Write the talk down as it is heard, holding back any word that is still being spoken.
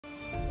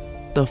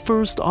the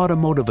first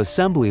automotive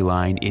assembly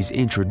line is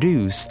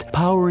introduced,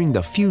 powering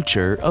the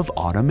future of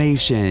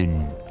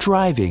automation,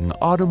 driving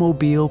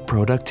automobile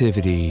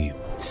productivity,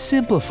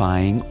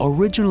 simplifying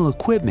original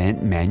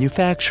equipment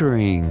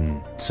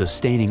manufacturing,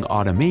 sustaining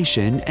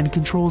automation and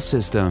control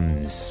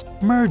systems,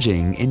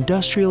 merging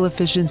industrial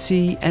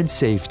efficiency and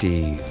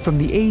safety, from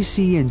the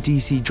AC and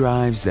DC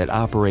drives that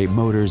operate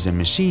motors and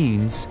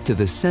machines to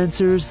the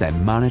sensors that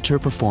monitor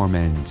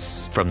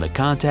performance, from the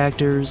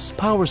contactors,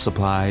 power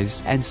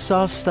supplies, and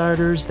soft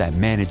starters that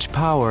manage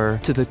power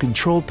to the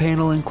control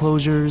panel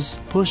enclosures,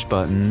 push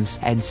buttons,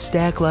 and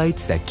stack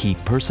lights that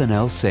keep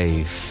personnel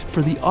safe.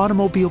 For the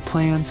automobile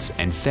plants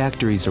and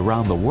factories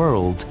around the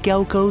world,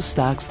 Galco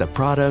stocks the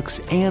products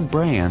and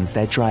brands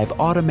that drive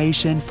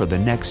automation for the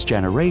next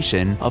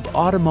generation of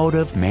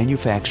automotive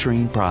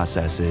manufacturing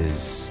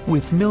processes.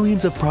 With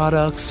millions of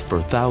products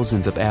for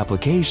thousands of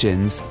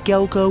applications,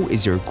 Galco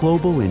is your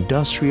global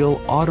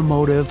industrial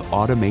automotive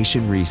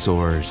automation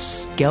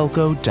resource.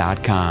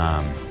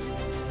 Galco.com